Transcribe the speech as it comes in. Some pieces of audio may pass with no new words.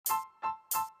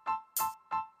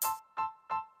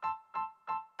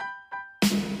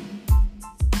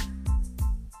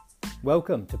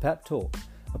Welcome to Pep Talk,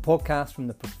 a podcast from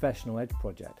the Professional Edge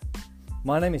Project.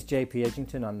 My name is JP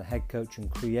Edgington. I'm the head coach and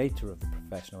creator of the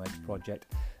Professional Edge Project.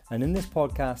 And in this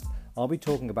podcast, I'll be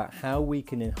talking about how we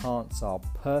can enhance our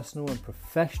personal and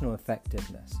professional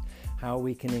effectiveness, how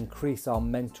we can increase our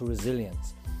mental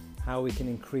resilience, how we can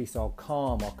increase our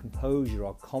calm, our composure,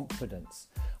 our confidence,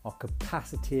 our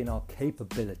capacity and our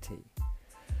capability,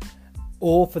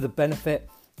 all for the benefit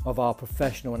of our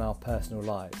professional and our personal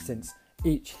lives, since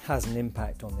each has an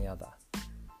impact on the other.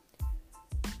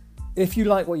 If you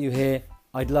like what you hear,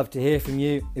 I'd love to hear from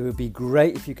you. It would be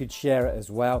great if you could share it as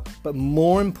well. But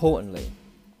more important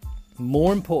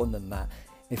than that,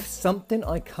 if something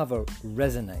I cover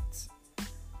resonates,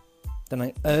 then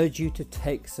I urge you to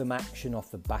take some action off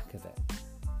the back of it.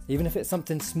 Even if it's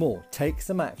something small, take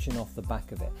some action off the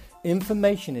back of it.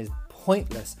 Information is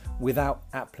pointless without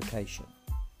application.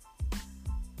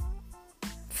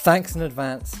 Thanks in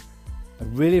advance. I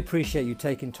really appreciate you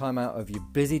taking time out of your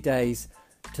busy days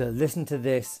to listen to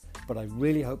this, but I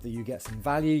really hope that you get some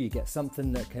value, you get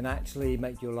something that can actually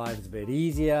make your lives a bit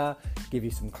easier, give you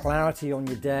some clarity on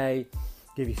your day,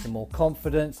 give you some more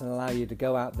confidence and allow you to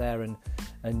go out there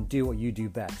and do what you do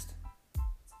best.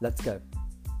 Let's go.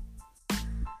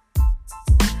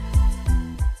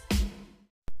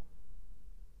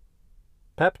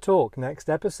 Pep Talk,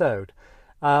 next episode.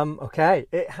 Okay,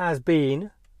 it has been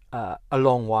a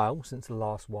long while since the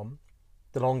last one,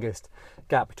 the longest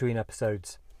gap between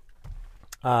episodes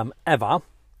ever.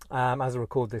 As I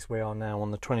record this, we are now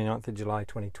on the 29th of July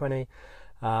 2020.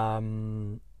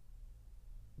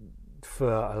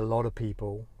 For a lot of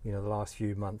people, the last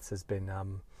few months has been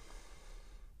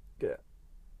a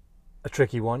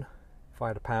tricky one. If I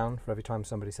had £1 for every time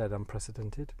somebody said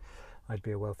unprecedented, I'd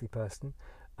be a wealthy person.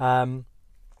 But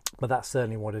that's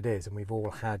certainly what it is, and we've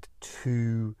all had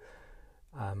to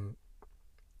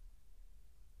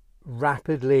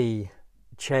rapidly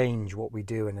change what we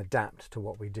do and adapt to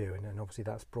what we do, and obviously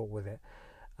that's brought with it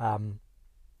a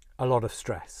lot of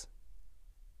stress,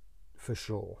 for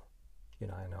sure. I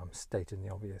know I'm stating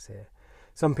the obvious here.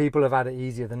 Some people have had it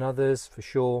easier than others, for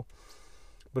sure,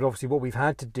 but obviously what we've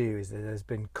had to do is that there's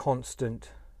been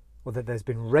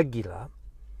regular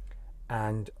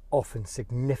and often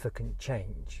significant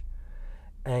change,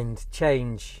 and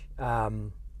change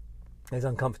is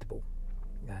uncomfortable.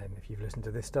 And if you've listened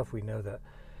to this stuff, we know that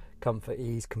comfort,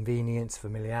 ease, convenience,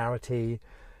 familiarity,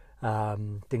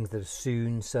 things that are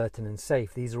soon, certain and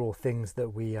safe, these are all things that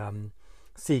we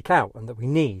seek out and that we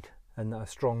need and that are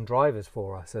strong drivers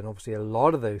for us. And obviously a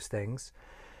lot of those things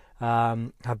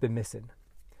have been missing.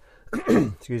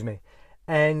 Excuse me.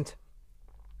 And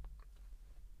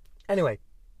anyway,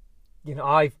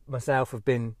 I myself have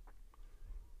been,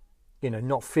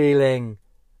 not feeling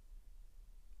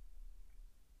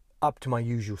up to my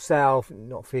usual self,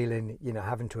 not feeling,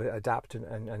 having to adapt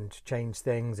and change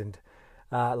things, and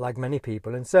like many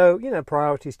people. And so,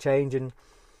 priorities change, and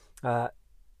the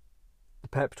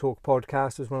Pep Talk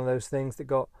podcast was one of those things that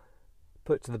got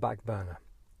put to the back burner.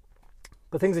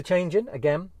 But things are changing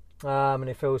again, and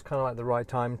it feels kind of like the right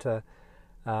time to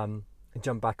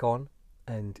jump back on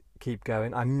and keep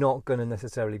going. I'm not going to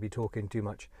necessarily be talking too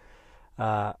much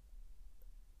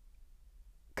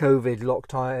COVID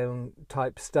lockdown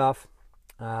type stuff.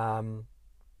 So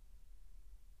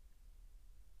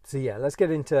yeah, let's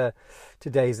get into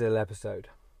today's little episode.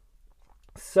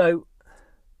 So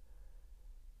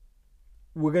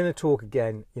we're going to talk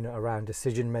again, around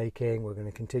decision making. We're going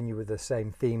to continue with the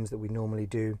same themes that we normally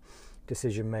do: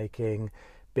 decision making,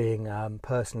 being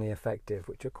personally effective,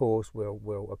 which of course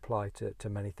will apply to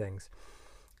many things.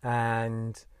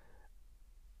 And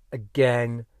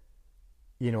again,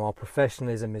 our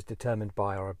professionalism is determined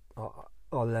by our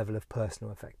level of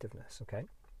personal effectiveness, okay?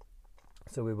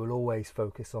 So we will always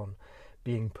focus on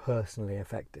being personally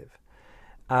effective.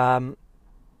 And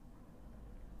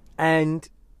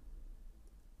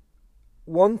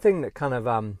one thing that kind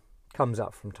of comes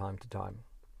up from time to time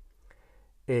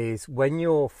is when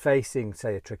you're facing,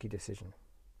 say, a tricky decision,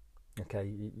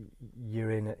 okay,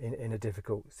 you're in a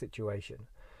difficult situation,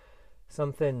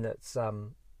 something that's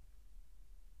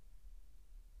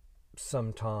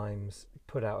sometimes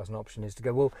put out as an option is to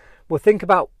go, well, think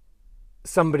about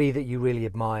somebody that you really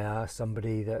admire,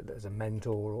 somebody that's a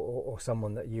mentor, or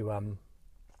someone that you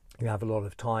have a lot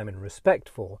of time and respect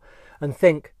for, and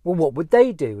think, well, what would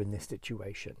they do in this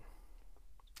situation?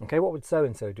 Okay, what would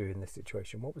so-and-so do in this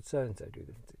situation? What would so-and-so do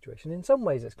in this situation? In some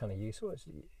ways, it's kind of useful.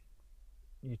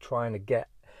 You're trying to get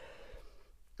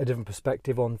a different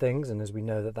perspective on things, and as we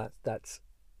know that's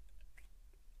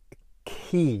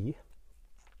key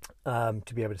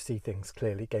to be able to see things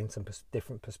clearly, gain some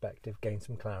different perspective, gain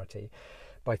some clarity.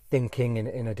 by thinking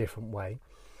in a different way.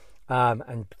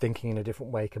 And thinking in a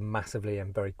different way can massively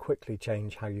and very quickly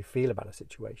change how you feel about a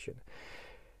situation.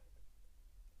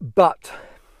 But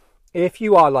if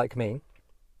you are like me,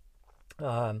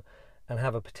 and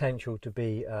have a potential to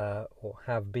be, or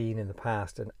have been in the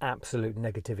past, an absolute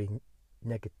negativity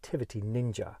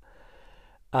ninja,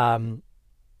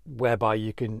 whereby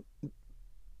you can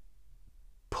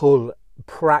pull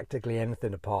practically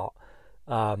anything apart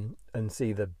and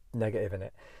see the negative in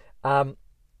it.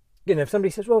 If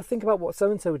somebody says, well, think about what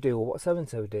so-and-so would do or what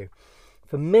so-and-so would do.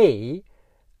 For me,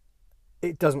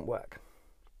 it doesn't work.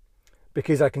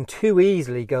 Because I can too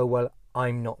easily go, well,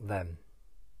 I'm not them.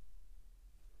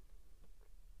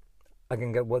 I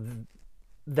can go, well,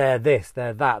 they're this,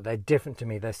 they're that, they're different to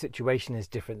me, their situation is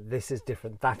different, this is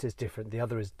different, that is different, the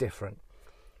other is different.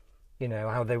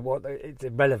 It's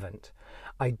irrelevant.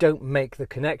 I don't make the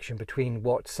connection between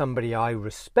what somebody I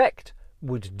respect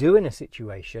would do in a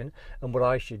situation and what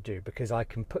I should do, because I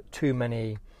can put too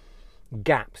many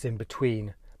gaps in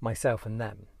between myself and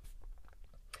them.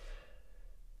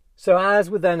 So as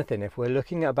with anything, if we're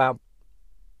looking at about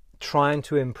trying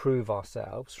to improve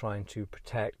ourselves, trying to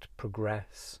protect,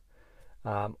 progress,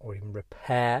 or even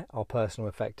repair our personal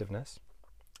effectiveness,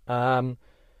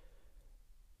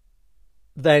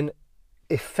 then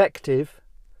effective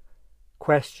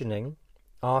questioning,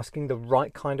 asking the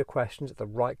right kind of questions at the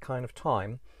right kind of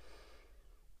time,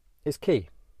 is key.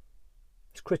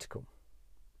 It's critical.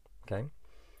 Okay?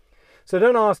 So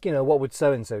don't ask, what would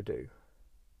so-and-so do?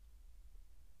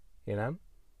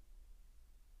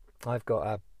 I've got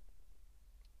a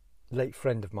late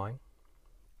friend of mine.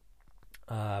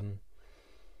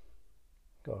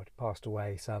 Passed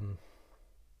away some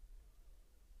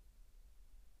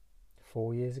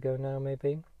 4 years ago now,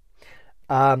 maybe.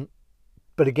 But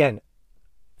again,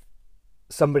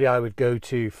 somebody I would go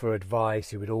to for advice,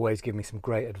 who would always give me some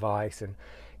great advice, and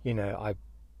I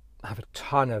have a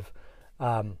ton of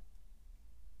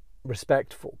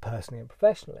respect for, personally and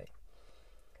professionally.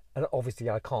 And obviously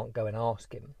I can't go and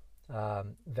ask him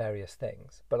various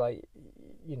things, but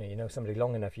you know somebody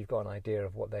long enough, you've got an idea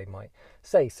of what they might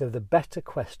say. So the better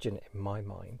question in my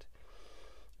mind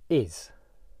is,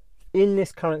 in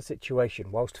this current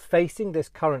situation, whilst facing this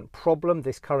current problem,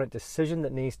 this current decision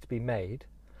that needs to be made,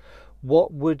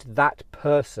 what would that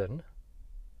person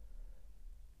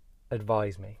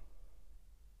advise me?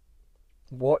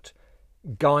 What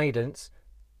guidance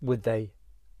would they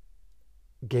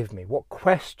give me? What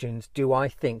questions do I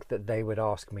think that they would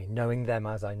ask me, knowing them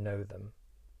as I know them?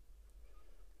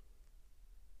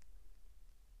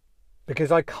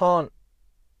 Because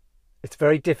it's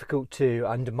very difficult to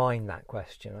undermine that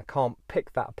question. I can't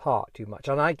pick that apart too much.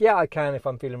 And I can if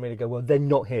I'm feeling really good. Well, they're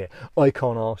not here, I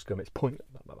can't ask them, it's pointless.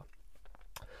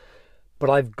 But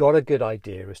I've got a good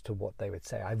idea as to what they would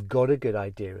say. I've got a good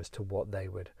idea as to what they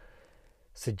would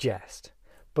suggest.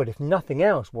 But if nothing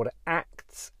else, what it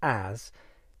acts as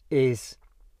is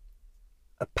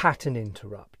a pattern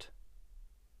interrupt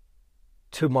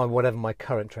to whatever my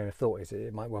current train of thought is.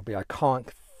 It might well be, I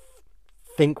can't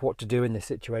think what to do in this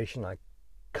situation. I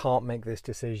can't make this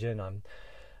decision. I'm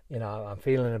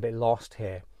feeling a bit lost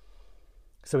here.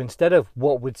 So instead of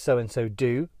what would so-and-so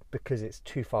do, because it's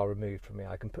too far removed from me,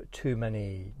 I can put too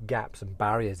many gaps and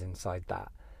barriers inside that.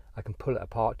 I can pull it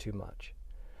apart too much.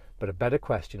 But a better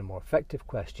question, a more effective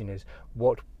question is,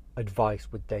 what advice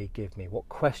would they give me? What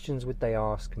questions would they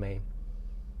ask me?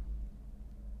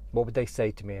 What would they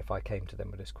say to me if I came to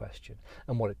them with this question?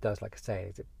 And what it does, like I say,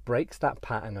 is it breaks that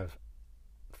pattern of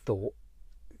thought.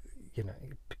 It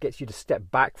gets you to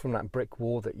step back from that brick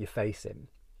wall that you're facing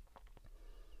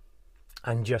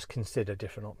and just consider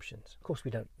different options. Of course, we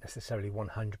don't necessarily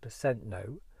 100%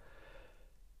 know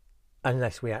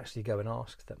unless we actually go and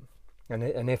ask them.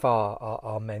 And if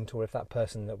our mentor, if that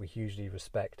person that we hugely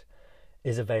respect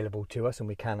is available to us and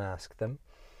we can ask them,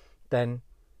 then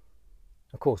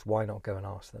of course, why not go and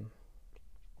ask them?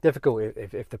 Difficult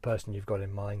if the person you've got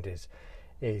in mind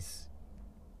is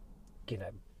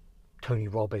Tony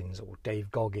Robbins or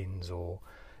Dave Goggins or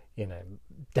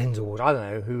Denzel, I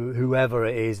don't know, whoever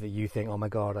it is that you think, oh my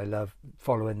God, I love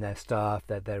following their stuff,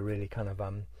 they're really kind of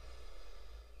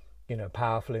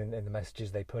powerful in the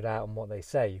messages they put out and what they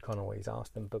say. You can't always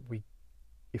ask them, but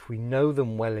if we know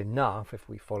them well enough, if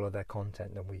we follow their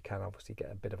content, then we can obviously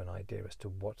get a bit of an idea as to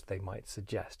what they might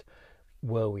suggest.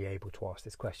 Were we able to ask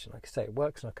this question? Like I say, it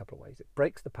works in a couple of ways. It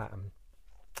breaks the pattern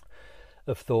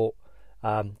of thought,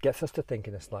 gets us to think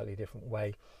in a slightly different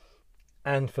way.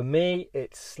 And for me,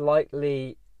 it's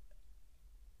slightly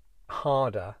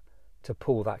harder to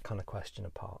pull that kind of question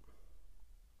apart.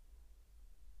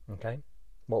 Okay?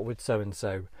 What would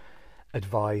so-and-so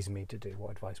advise me to do?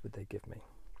 What advice would they give me?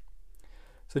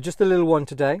 So just a little one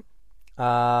today,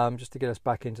 just to get us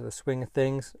back into the swing of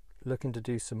things, looking to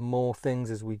do some more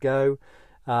things as we go.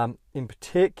 In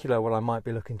particular, what I might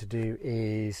be looking to do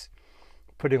is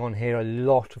putting on here a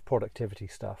lot of productivity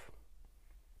stuff.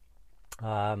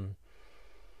 A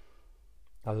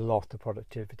lot of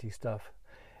productivity stuff.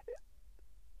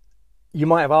 You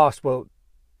might have asked, well,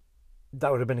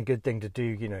 that would have been a good thing to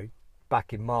do,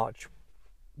 back in March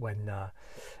when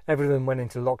everyone went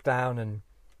into lockdown and,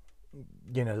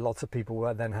 lots of people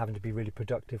were then having to be really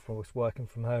productive when working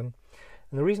from home.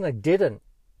 And the reason I didn't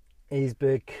is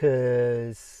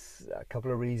because a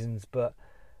couple of reasons, but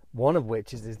one of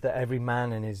which is that every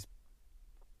man and his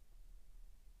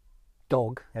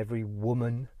dog, every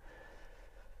woman,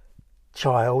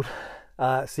 child,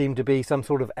 seemed to be some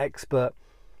sort of expert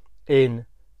in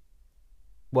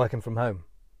working from home.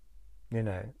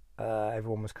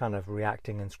 Everyone was kind of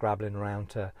reacting and scrabbling around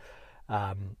to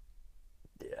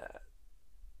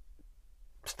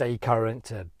stay current,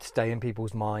 to stay in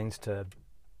people's minds, to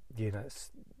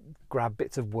grab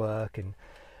bits of work,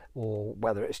 or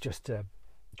whether it's just to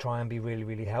try and be really,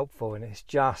 really helpful. And it's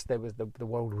just the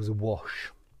world was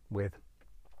awash with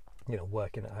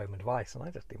working at home advice, and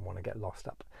I just didn't want to get lost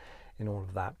up in all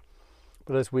of that.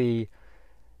 But as we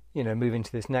move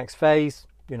into this next phase,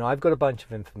 I've got a bunch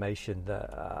of information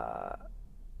that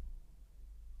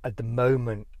at the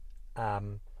moment I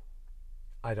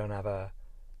don't have a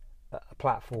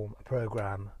platform, a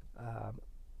program,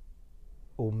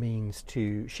 or means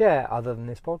to share other than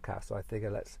this podcast. So I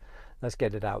figure let's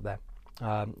get it out there.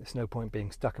 There's no point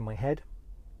being stuck in my head.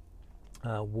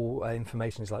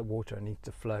 Information is like water; it needs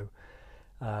to flow.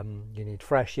 You need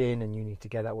fresh in, and you need to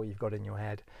get out what you've got in your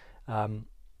head.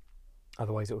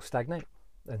 Otherwise, it will stagnate.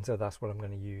 And so that's what I'm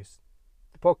going to use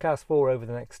the podcast for over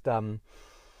the next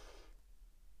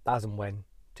as and when,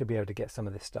 to be able to get some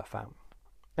of this stuff out.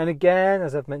 And again,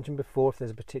 as I've mentioned before, if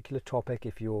there's a particular topic,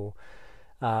 if you're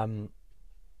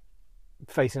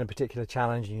facing a particular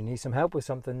challenge and you need some help with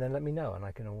something, then let me know, and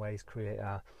I can always create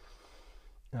a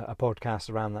podcast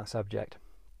around that subject.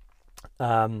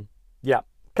 Coming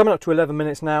up to 11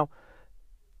 minutes now.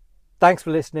 Thanks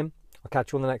for listening. I'll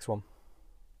catch you on the next one.